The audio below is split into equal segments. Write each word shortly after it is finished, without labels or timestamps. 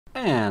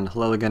And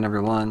hello again,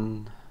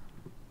 everyone.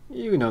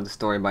 You know the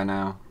story by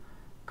now.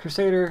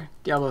 Crusader,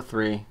 Diablo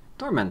 3,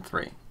 Torment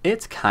 3.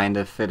 It's kind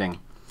of fitting.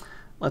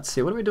 Let's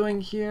see, what are we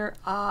doing here?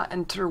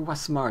 Enter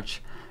West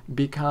March.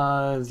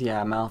 Because,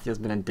 yeah, Malthia's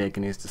been a dick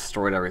and he's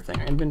destroyed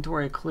everything.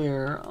 Inventory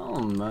clear,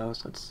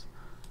 almost. Let's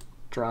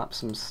drop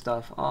some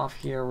stuff off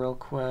here real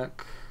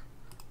quick.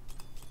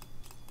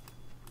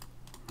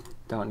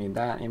 Don't need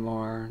that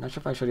anymore. Not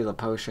sure if I showed you the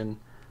potion.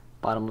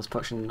 Bottomless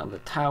potion of the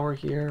tower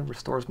here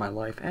restores my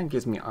life and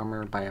gives me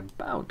armor by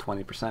about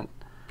 20%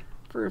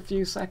 for a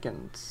few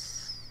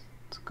seconds.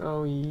 Let's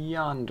go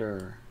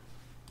yonder.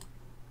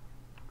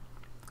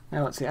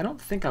 Now let's see, I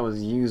don't think I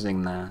was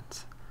using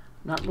that.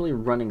 I'm not really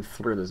running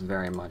through this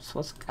very much, so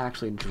let's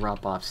actually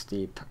drop off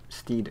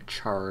steed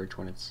charge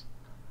when it's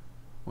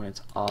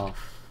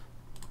off.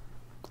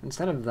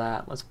 Instead of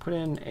that, let's put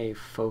in a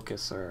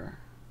focuser.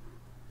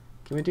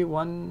 Can we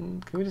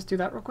just do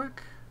that real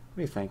quick? What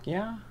do you think?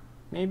 Yeah?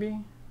 Maybe?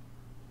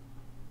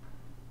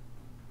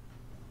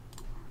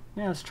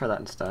 Yeah, let's try that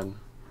instead.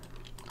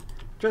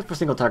 Just for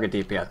single target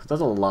DPS, because there's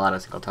a lot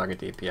of single target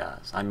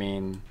DPS. I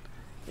mean,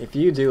 if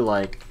you do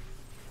like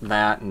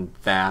that and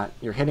that,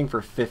 you're hitting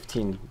for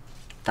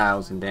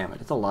 15,000 damage.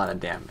 It's a lot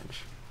of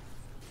damage.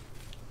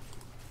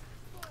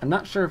 I'm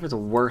not sure if it's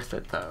worth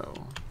it though.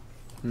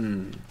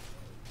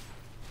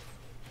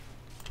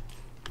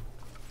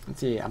 Let's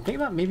see, I'm thinking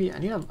about maybe I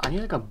need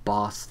like a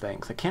boss thing,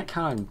 because I can't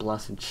count on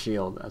Blessed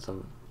Shield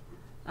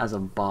as a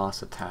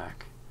boss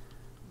attack.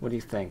 What do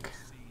you think?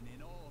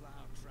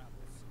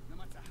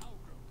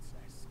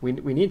 We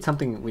need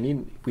something.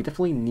 We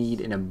definitely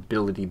need an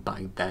ability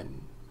by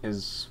then.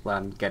 Is what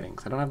I'm getting.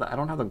 Cause I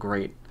don't have the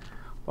great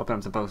weapon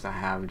I'm supposed to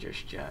have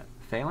just yet.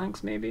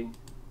 Phalanx maybe.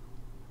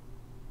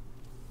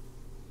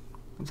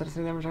 Instead of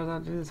saying damage,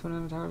 do this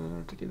one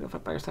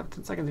by yourself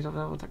 10 seconds. You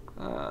don't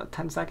have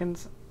 10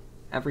 seconds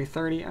every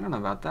 30. I don't know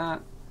about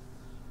that.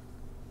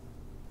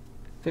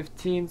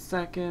 15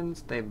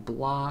 seconds, they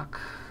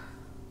block,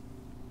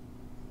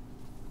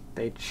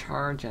 they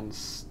charge and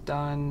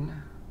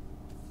stun.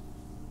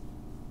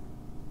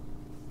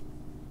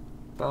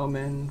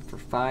 Bowman for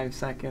 5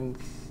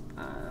 seconds,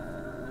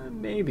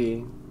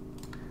 maybe.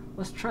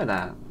 Let's try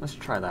that, let's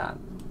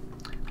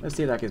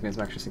see if that gives me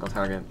some extra single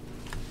target.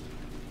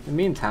 In the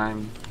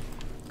meantime,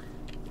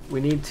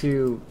 we need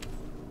to,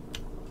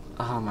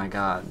 oh my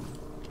god.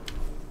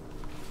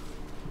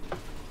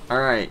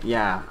 Alright,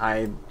 yeah,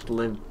 I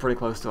live pretty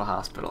close to a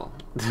hospital.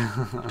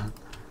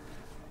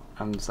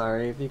 I'm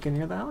sorry if you can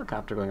hear the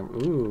helicopter going.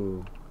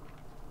 Ooh.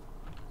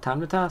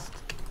 Time to test.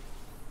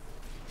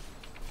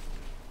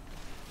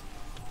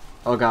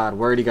 Oh god,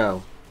 where'd he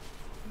go?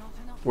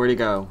 Where'd he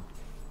go?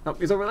 Oh,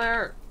 he's over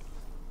there!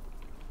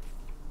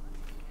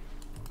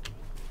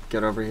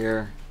 Get over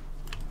here.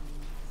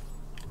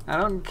 I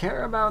don't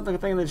care about the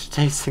thing that's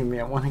chasing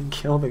me, I want to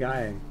kill the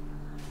guy.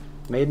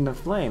 Maiden of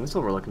Flame, that's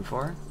what we're looking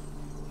for.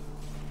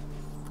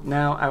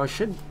 Now, I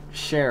should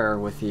share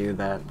with you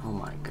that, oh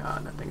my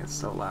god, that thing is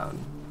so loud.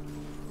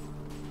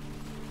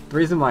 The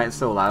reason why it's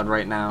so loud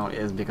right now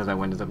is because my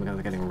windows open because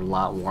it's getting a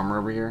lot warmer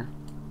over here.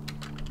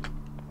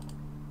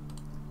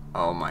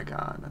 Oh my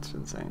god, that's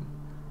insane.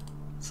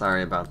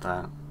 Sorry about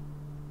that.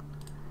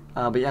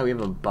 But yeah, we have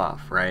a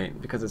buff,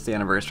 right? Because it's the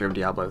anniversary of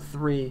Diablo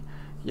 3,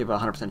 you have a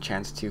 100%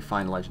 chance to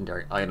find a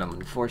legendary item.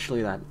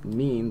 Unfortunately, that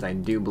means I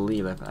do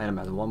believe that if an item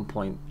has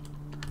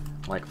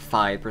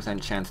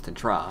 1.5% chance to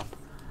drop,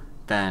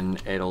 then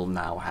it'll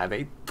now have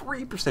a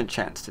 3%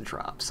 chance to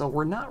drop. So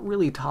we're not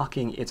really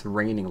talking it's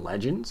raining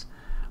legends.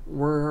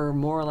 We're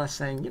more or less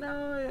saying, you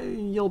know,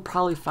 you'll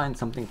probably find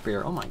something for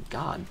your... Oh my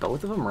god,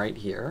 both of them right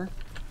here?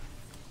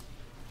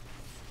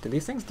 Do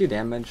these things do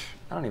damage?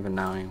 I don't even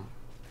know.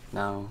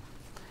 No.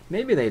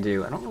 Maybe they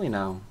do, I don't really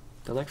know.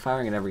 They're like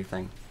firing at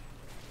everything.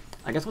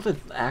 I guess we'll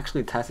have to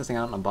actually test this thing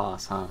out on a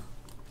boss, huh?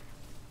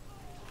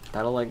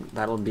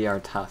 That'll be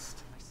our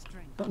test.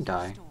 Don't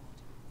die.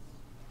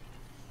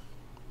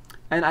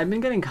 And I've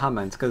been getting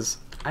comments, because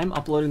I'm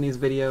uploading these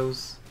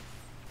videos,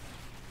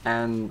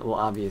 and, well,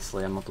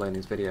 obviously I'm uploading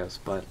these videos,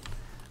 but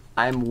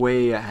I'm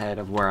way ahead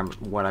of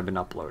what I've been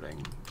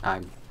uploading.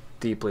 I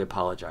deeply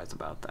apologize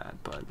about that,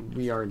 but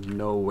we are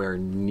nowhere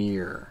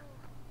near,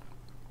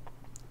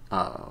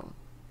 you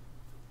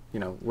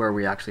know, where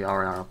we actually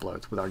are in our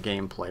uploads with our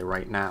gameplay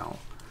right now.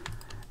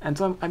 And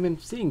so I've been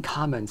seeing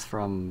comments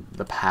from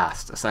the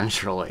past,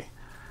 essentially.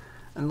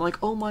 And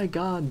like, oh my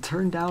god,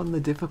 turn down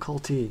the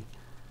difficulty.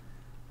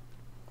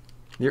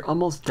 You're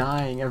almost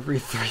dying every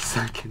 3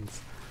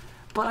 seconds.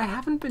 But I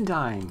haven't been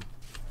dying.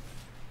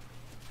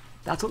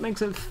 That's what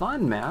makes it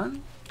fun,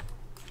 man.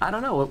 I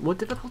don't know, what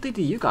difficulty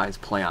do you guys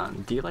play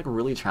on? Do you like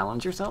really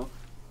challenge yourself?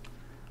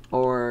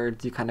 Or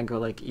do you kind of go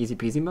like easy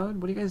peasy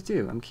mode? What do you guys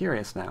do? I'm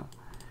curious now.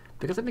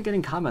 Because I've been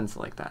getting comments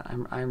like that.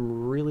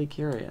 I'm really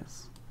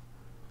curious.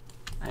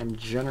 I'm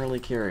generally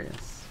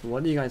curious.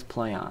 What do you guys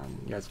play on?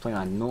 You guys play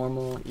on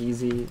normal,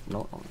 easy?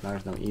 No,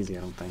 there's no easy,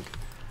 I don't think.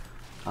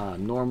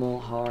 Normal,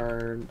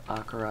 hard,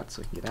 Akarat,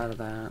 so we can get out of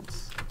that.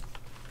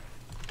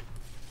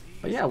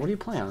 But yeah, what do you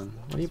play on?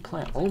 What do you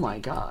play on? Oh my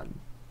god.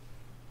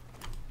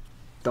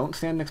 Don't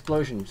stand in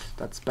explosions.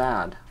 That's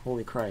bad.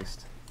 Holy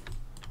Christ.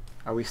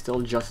 Are we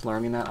still just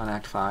learning that on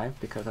Act 5?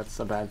 Because that's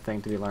a bad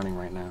thing to be learning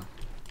right now.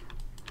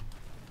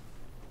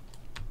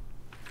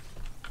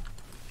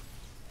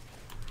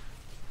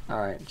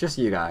 Alright, just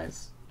you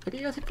guys. Look at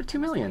you guys hit for 2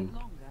 million.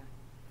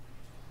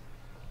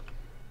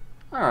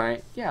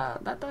 Alright, yeah,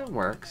 that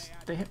works.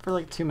 They hit for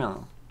like 2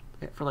 mil.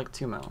 They hit for like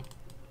 2 mil.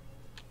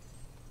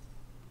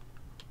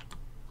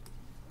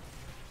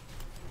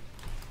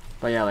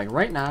 But yeah, like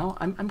right now,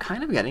 I'm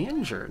kind of getting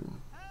injured.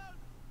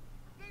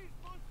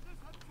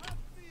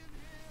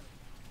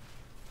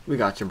 We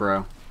got you,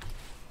 bro.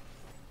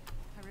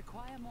 I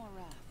require more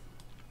wrath.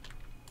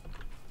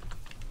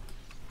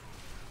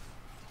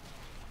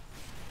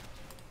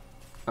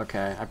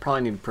 Okay, I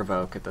probably need to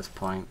provoke at this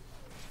point.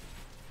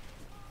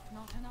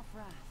 Not enough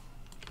wrath.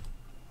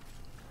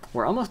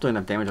 We're almost doing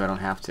enough damage, but I don't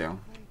have to.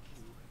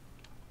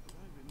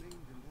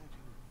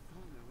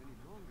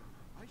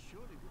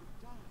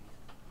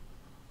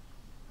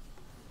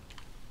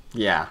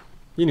 Yeah,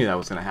 you knew that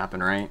was gonna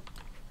happen, right?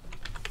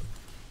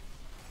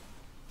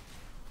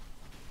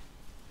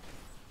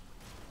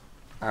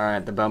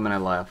 Alright, the bowman I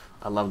love.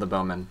 I love the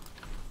bowman.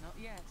 Not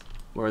yet.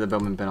 Where have the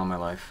bowman been all my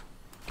life?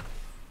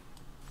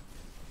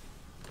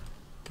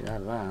 Get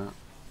out of that.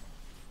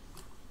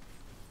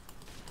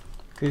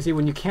 Cause you see,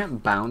 when you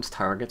can't bounce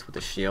targets with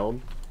a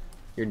shield,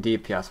 your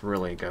DPS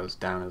really goes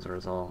down as a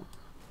result.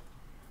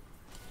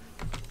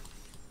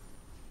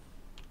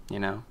 You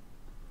know?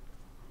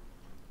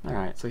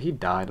 Alright, so he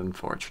died,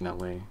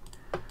 unfortunately.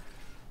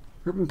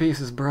 Rip in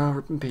pieces, bro,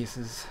 rip in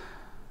pieces.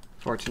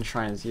 Fortune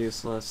Shrine is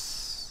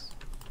useless.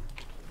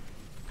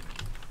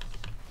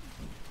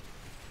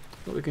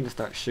 But we can just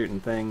start shooting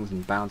things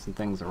and bouncing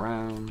things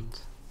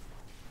around.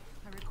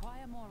 I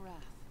require more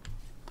wrath.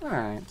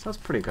 Alright, so that's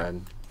pretty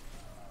good.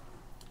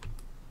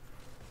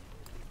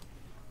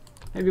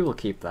 Maybe we'll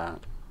keep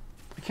that.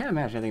 I can't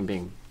imagine anything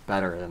being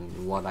better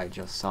than what I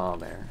just saw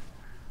there.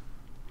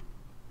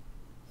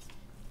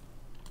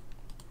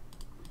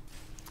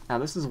 Now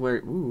this is where,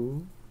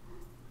 ooh.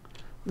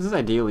 This is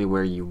ideally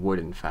where you would,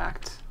 in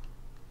fact,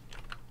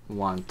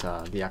 want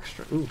the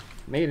extra, ooh,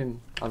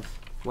 maiden of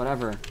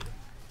whatever.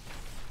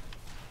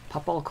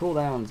 Pop all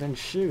cooldowns and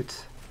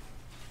shoot.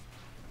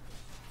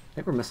 I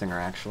think we're missing her,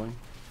 actually.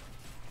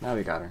 Now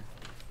we got her.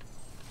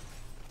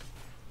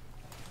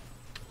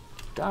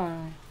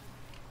 Die.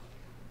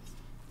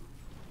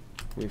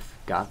 We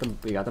got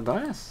the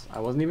bonus. I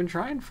wasn't even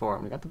trying for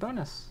it. We got the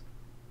bonus.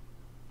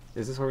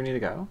 Is this where we need to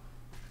go?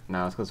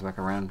 No, let's go back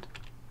around.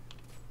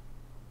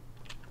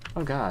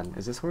 Oh god,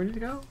 is this where we need to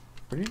go?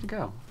 Where do we need to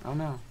go? Oh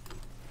no.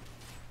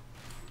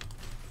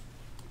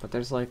 But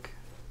there's like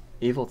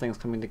evil things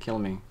coming to kill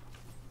me.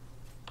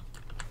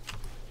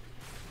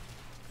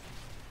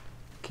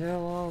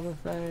 Kill all the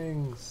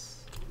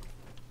things.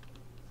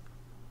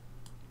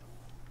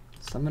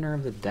 Summoner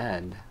of the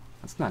Dead.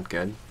 That's not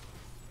good.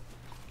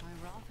 My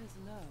wrath is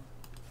low.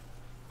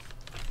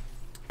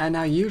 And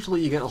now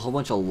usually you get a whole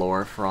bunch of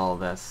lore for all of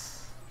this.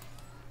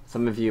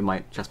 Some of you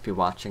might just be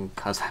watching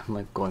because I'm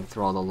like going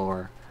through all the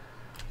lore.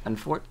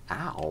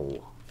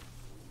 Ow.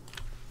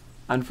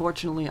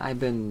 Unfortunately, I've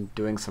been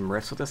doing some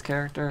riffs with this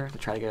character to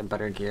try to get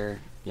better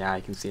gear. Yeah,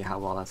 you can see how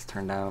well that's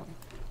turned out.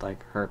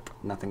 Like, herp,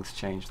 nothing's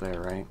changed there,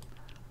 right?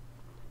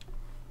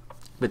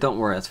 But don't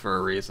worry, that's for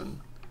a reason.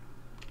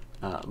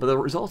 But the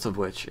results of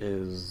which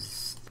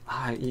is...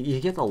 you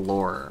get the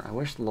lore. I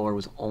wish the lore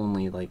was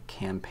only, like,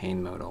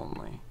 campaign mode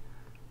only.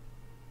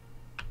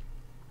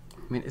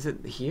 I mean, is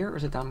it here or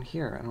is it down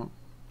here?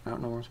 I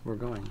don't know where we're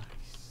going.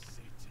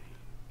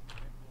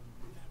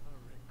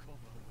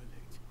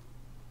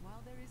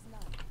 While there is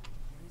life,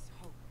 there is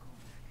hope,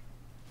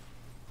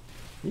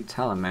 Cormac. You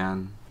tell him,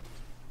 man.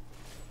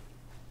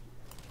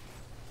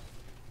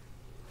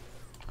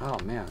 Oh,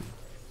 man.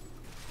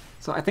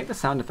 So I think the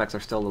sound effects are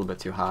still a little bit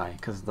too high,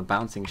 because the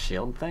bouncing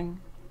shield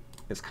thing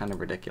is kind of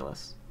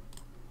ridiculous.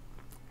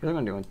 What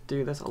I'm going to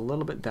do this a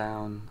little bit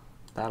down,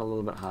 that a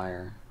little bit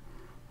higher.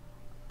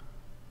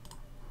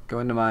 Go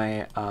into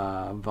my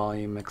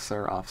volume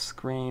mixer off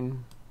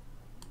screen.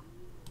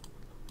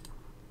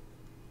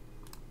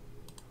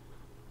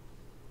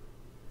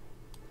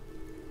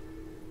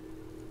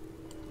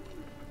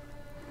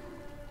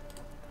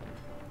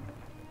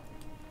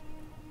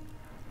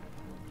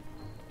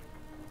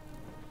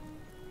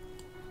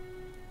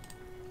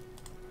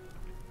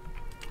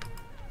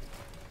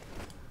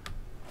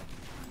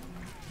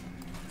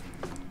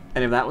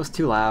 And if that was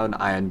too loud,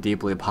 I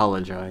deeply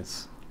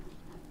apologize.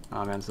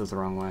 Oh man, this is the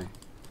wrong way.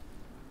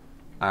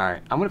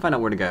 Alright, I'm gonna find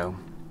out where to go.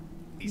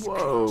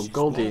 Whoa,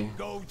 Goldie.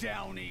 Go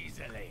down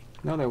easily.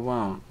 No, they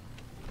won't.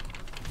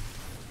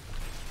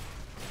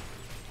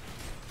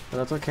 But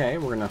that's okay,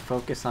 we're gonna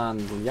focus on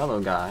the yellow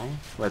guy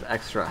with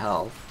extra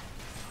health.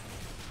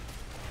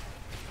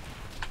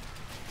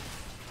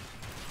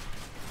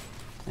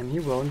 And he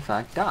will in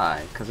fact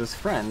die, because his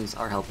friends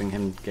are helping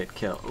him get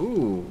killed.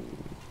 Ooh.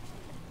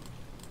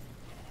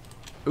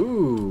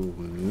 Ooh,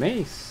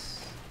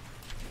 mace.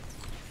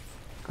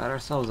 Got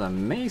ourselves a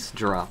mace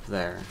drop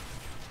there.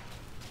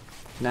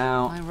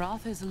 Now, My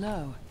wrath is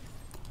low.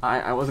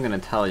 I wasn't gonna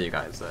tell you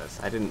guys this.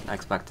 I didn't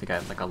expect to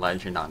get like a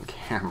legend on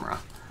camera.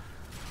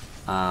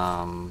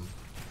 I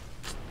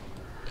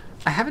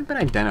haven't been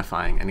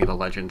identifying any of the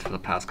legends for the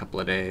past couple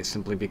of days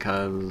simply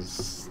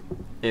because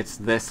it's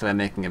this that I'm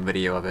making a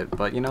video of it,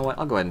 but you know what?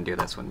 I'll go ahead and do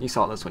this one. You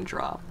saw this one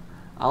drop.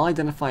 I'll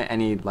identify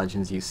any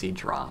legends you see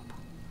drop.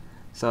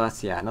 So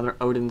that's, yeah, another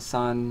Odin's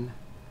Son,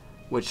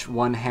 which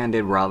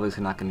one-handed we're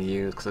obviously not going to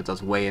use because it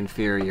does way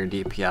inferior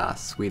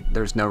DPS.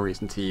 There's no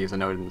reason to use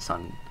an Odin's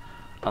Son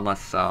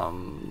unless, I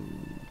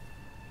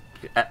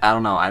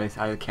don't know,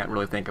 I can't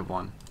really think of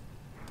one.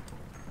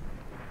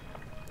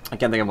 I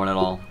can't think of one at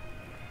all.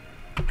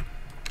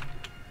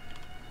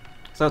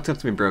 So it's going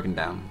to be broken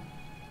down.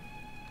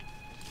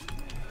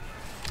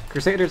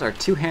 Crusaders are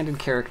two-handed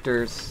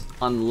characters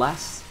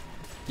unless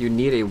you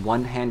need a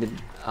one-handed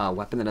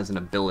weapon that has an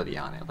ability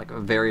on it, like a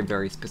very,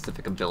 very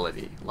specific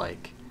ability,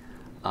 like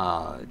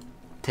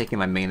taking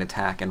my main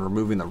attack and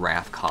removing the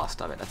wrath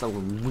cost of it. That's a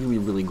really,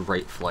 really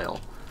great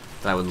flail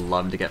that I would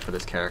love to get for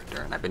this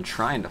character, and I've been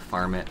trying to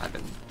farm it. I've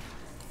been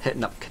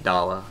hitting up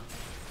Kadala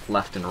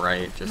left and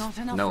right, just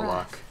no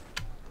luck.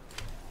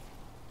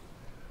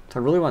 So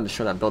I really wanted to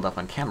show that build up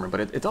on camera, but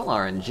it's all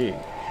RNG.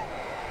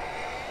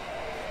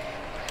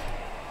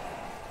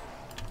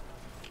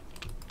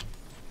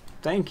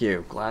 Thank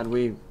you. Glad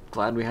we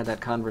had that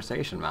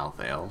conversation,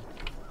 Malthael.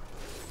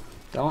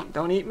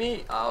 Don't eat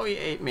me. Oh, he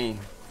ate me.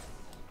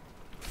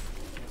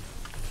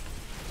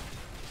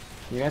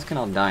 You guys can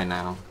all die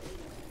now.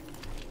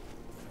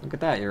 Look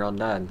at that, you're all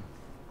dead.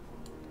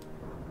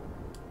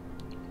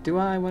 Do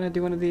I want to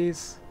do one of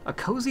these? A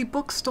cozy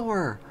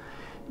bookstore.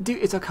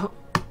 Dude, it's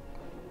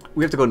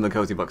we have to go to the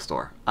cozy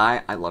bookstore.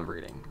 I love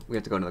reading. We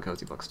have to go to the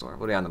cozy bookstore. What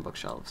do we have on the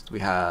bookshelves? We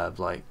have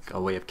like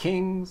a Way of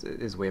Kings.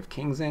 Is Way of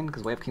Kings in?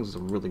 Because Way of Kings is a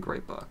really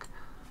great book.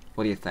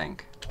 What do you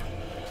think?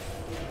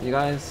 You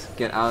guys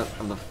get out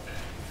of the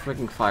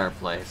freaking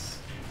fireplace.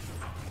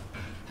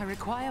 I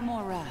require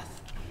more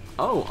wrath.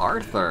 Oh,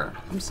 Arthur.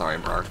 I'm sorry,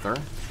 Arthur.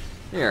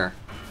 Here.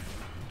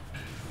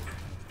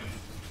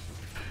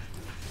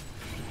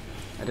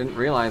 I didn't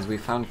realize we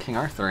found King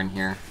Arthur in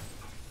here.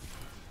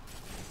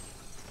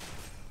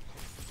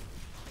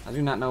 I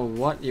do not know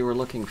what you were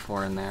looking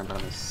for in there, but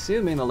I'm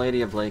assuming the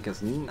Lady of Lake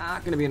is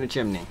not going to be in a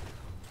chimney.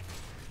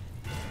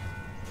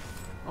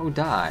 Oh,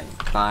 die.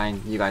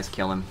 Fine, you guys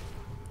kill him.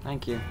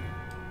 Thank you.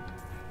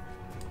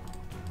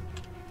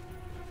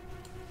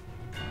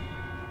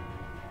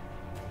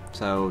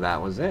 So that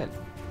was it.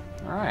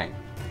 Alright,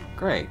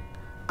 great.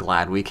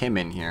 Glad we came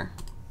in here.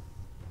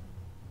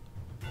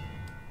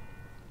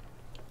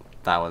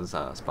 That was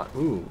a spot.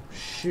 Ooh,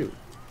 shoot.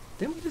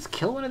 Didn't we just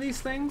kill one of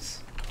these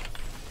things?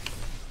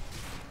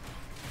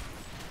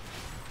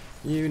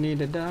 You need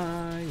to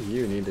die,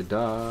 you need to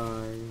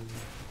die.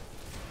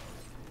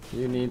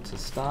 You need to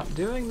stop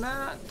doing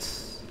that.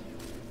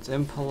 It's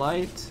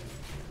impolite.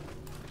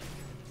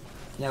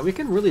 Yeah, we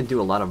can really do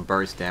a lot of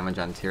burst damage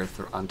on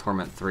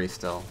Torment 3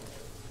 still.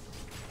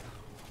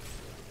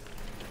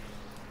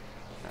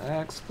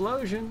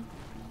 Explosion.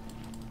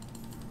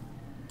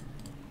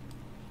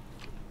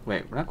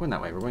 Wait, we're not going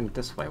that way, we're going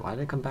this way. Why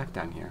did it come back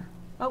down here?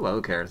 Oh well,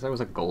 who cares? There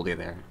was a Goldie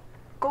there.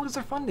 Goldies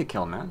are fun to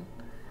kill, man.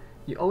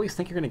 You always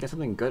think you're going to get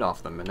something good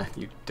off them, and then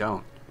you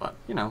don't. But,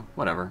 you know,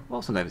 whatever.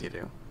 Well, sometimes you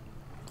do.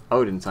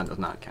 Odin's Son does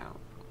not count.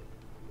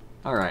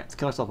 Alright, let's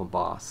kill ourselves a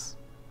boss.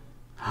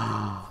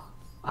 I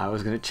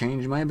was going to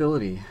change my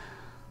ability.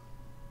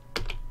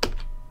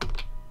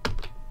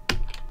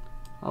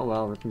 Oh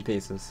well, rip in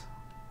pieces.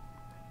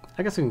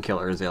 I guess we can kill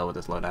Urzael with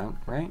this loadout,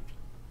 right?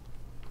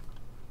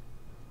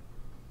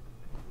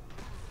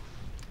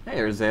 Hey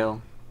Urzael.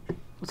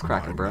 What's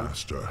cracking, bro? My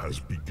master has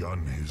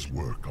begun his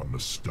work on the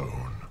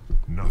stone.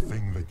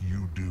 Nothing that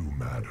you do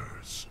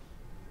matters.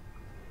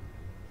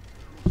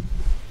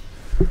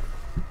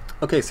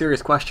 Okay,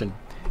 serious question.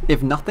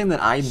 If nothing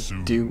that I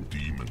Soon do...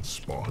 demon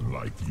spawn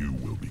like you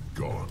will be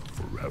gone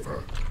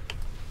forever.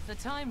 The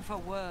time for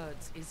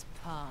words is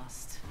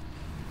past.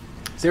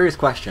 Serious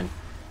question.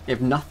 If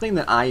nothing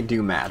that I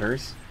do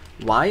matters,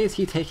 why is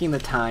he taking the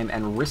time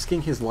and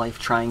risking his life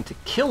trying to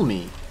kill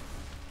me?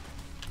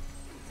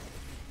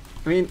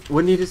 I mean,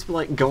 wouldn't he just,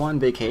 like, go on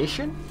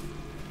vacation?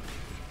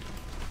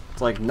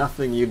 It's like,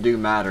 nothing you do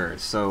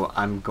matters, so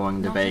I'm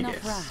going to Not enough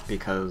Vegas, wrath.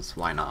 because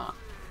why not?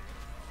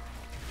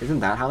 Isn't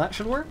that how that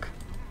should work?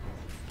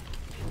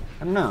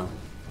 I don't know.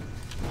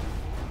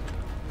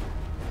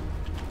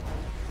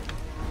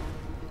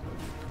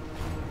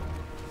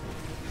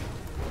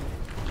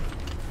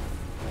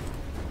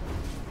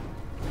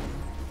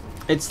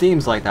 It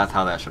seems like that's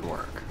how that should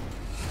work.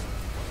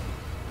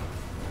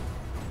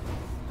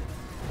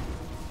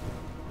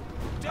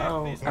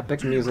 Oh,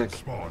 epic Demon music.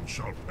 spawn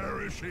shall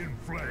perish in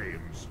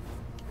flames.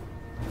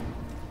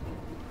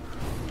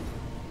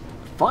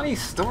 Funny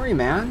story,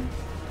 man.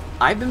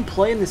 I've been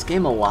playing this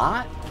game a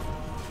lot,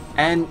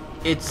 and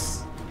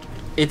it's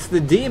the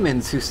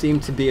demons who seem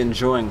to be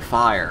enjoying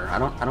fire. I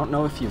don't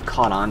know if you've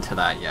caught on to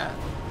that yet.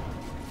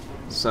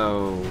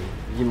 So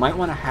you might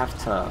want to have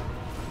to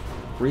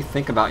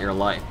rethink about your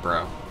life,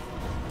 bro.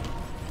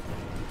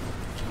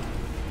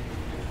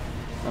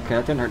 Okay,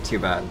 that didn't hurt too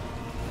bad.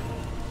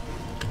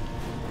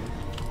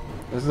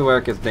 This is where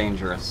it gets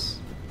dangerous.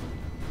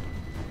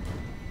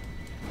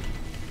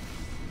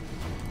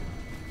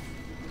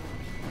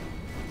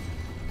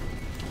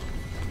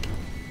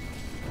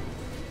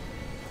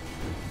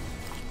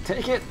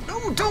 Take it!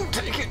 No, don't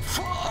take it!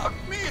 Fuck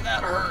me,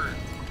 that hurt!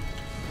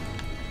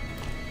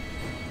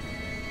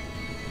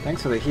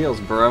 Thanks for the heals,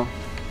 bro.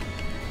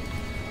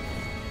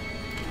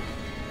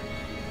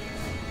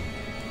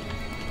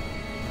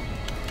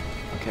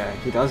 Okay,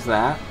 he does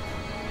that.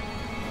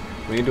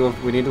 We need to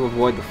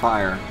avoid the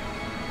fire.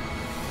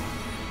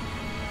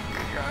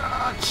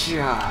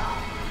 Gotcha.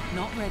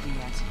 Not ready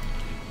yet.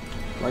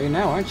 Ready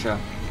now, aren't you?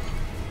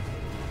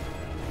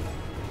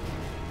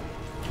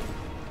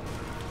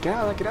 Get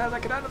out of that! Get out of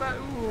that! Get out of that!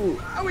 Ooh!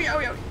 Owie!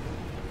 Owie! Owie!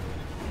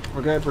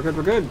 We're good. We're good.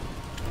 We're good.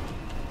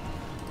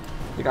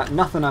 You got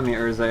nothing on me,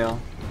 Urzael.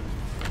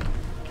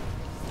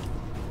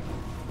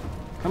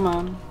 Come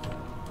on.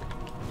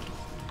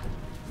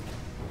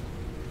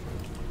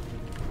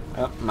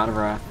 Oh, I'm out of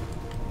wrath.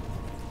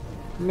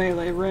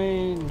 Melee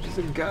range is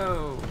a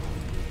go.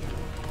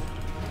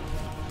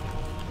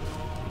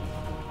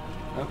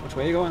 Oh, which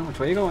way are you going? Which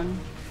way are you going?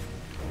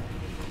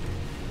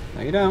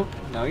 No, you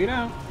don't. No, you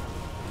don't.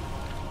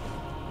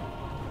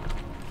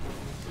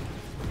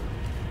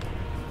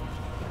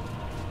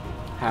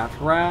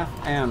 Half wrath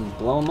and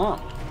blow him up.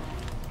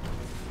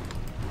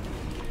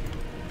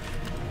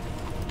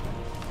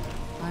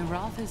 My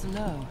wrath is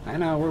low. I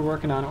know, we're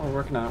working on it, we're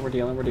working on it, we're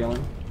dealing, we're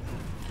dealing.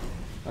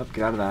 Oh,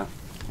 get out of that.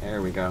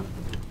 There we go.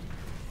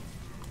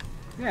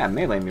 Yeah,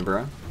 melee me,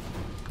 bro.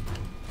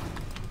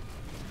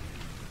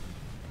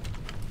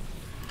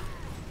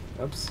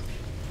 Oops.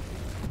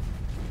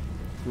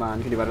 Come on,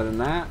 you can do better than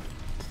that.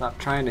 Stop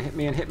trying to hit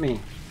me and hit me.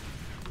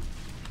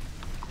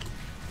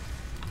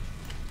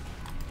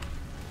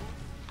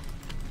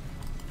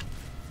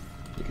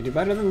 You can do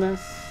better than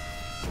this.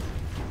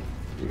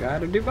 You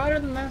gotta do better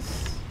than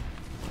this.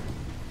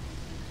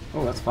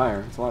 Oh, that's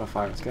fire. That's a lot of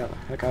fire. Let's get the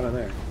heck out of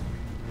there.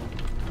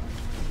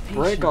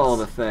 Break all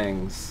the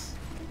things.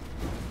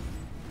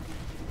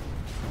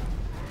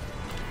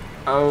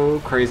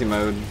 Oh, crazy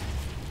mode.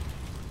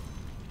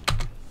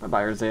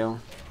 Bye-bye, Urzael.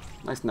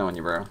 Nice knowing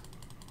you, bro.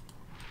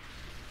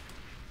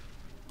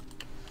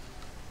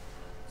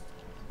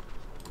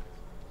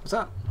 What's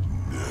up?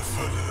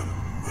 Nephilim,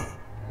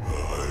 I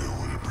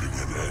will bring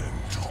an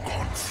end to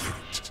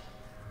conflict.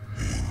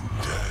 In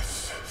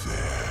death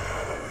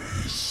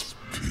there is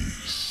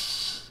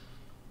peace.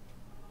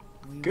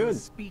 We Good. will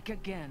speak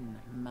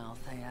again,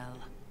 Malthael.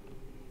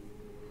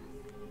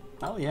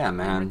 Oh yeah, I'm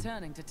man.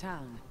 returning to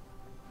town.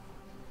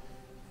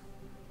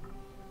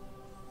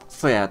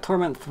 So yeah,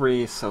 Torment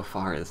 3 so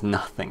far is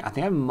nothing. I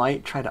think I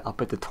might try to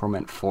up it to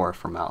Torment 4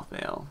 for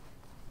Malthael.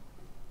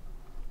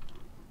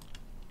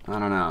 I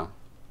don't know.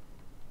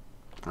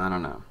 I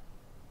don't know.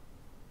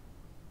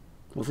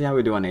 We'll see how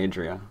we do on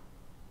Adria.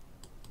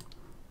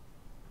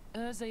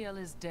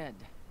 Urzael is dead,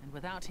 and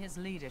without his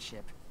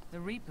leadership, the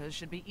Reapers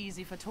should be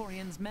easy for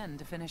Torian's men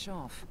to finish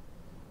off.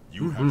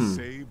 You have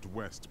saved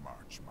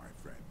Westmarch, my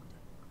friend.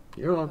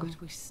 You're welcome.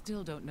 But we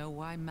still don't know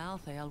why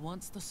Malthael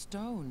wants the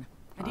stone.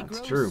 And he That's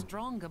grows true.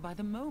 stronger by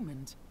the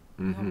moment.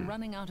 We are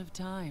running out of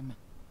time.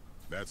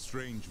 That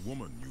strange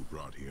woman you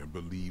brought here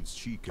believes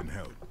she can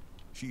help.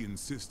 She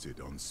insisted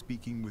on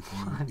speaking with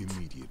you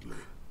immediately.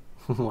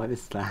 What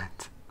is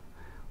that?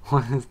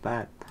 What is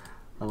that?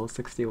 Level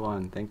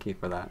 61. Thank you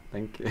for that.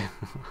 Thank you.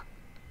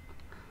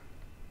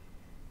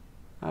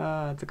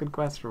 It's a good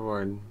quest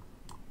reward.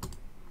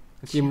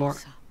 A few more.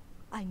 Chelsea,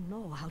 I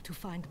know how to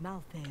find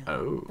Malthael.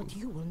 Oh. But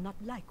you will not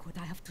like what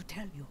I have to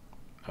tell you.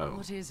 Oh.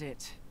 What is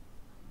it?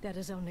 There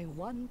is only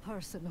one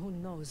person who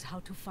knows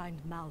how to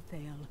find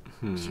Malthael.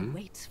 She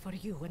waits for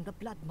you in the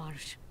Blood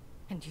Marsh.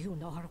 And you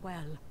know her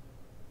well.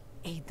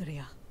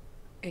 Adria.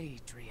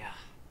 Adria.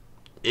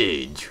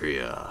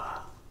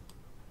 Adria.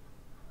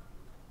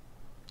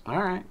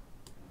 Alright.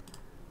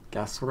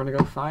 Guess we're gonna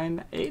go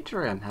find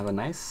Adria and have a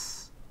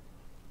nice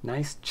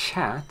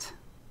chat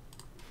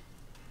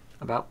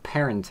about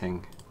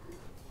parenting.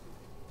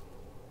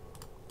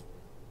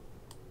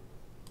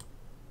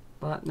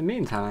 But in the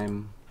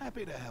meantime,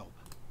 Happy to help.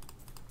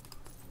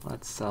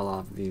 let's sell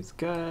off these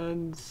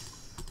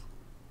goods.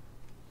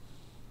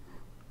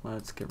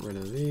 Let's get rid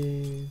of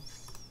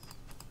these.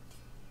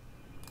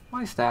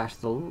 My stash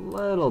is a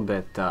little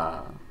bit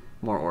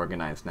more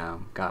organized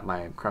now. Got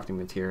my crafting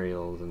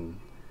materials and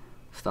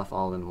stuff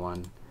all in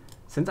one.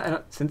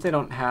 Since they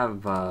don't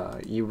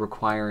have you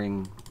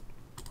requiring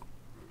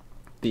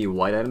the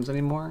white items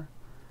anymore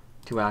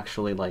to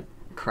actually like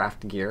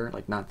craft gear,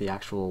 like not the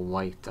actual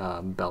white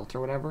belt or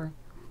whatever,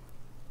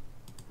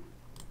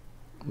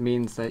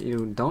 means that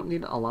you don't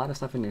need a lot of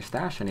stuff in your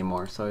stash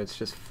anymore, so it's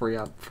just free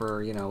up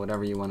for, you know,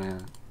 whatever you want to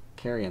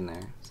carry in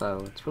there.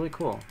 So it's really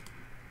cool.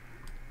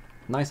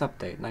 Nice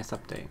update, nice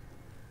update.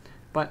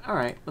 But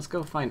alright, let's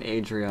go find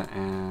Adria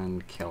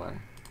and kill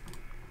her.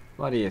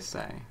 What do you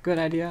say? Good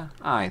idea?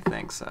 I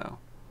think so.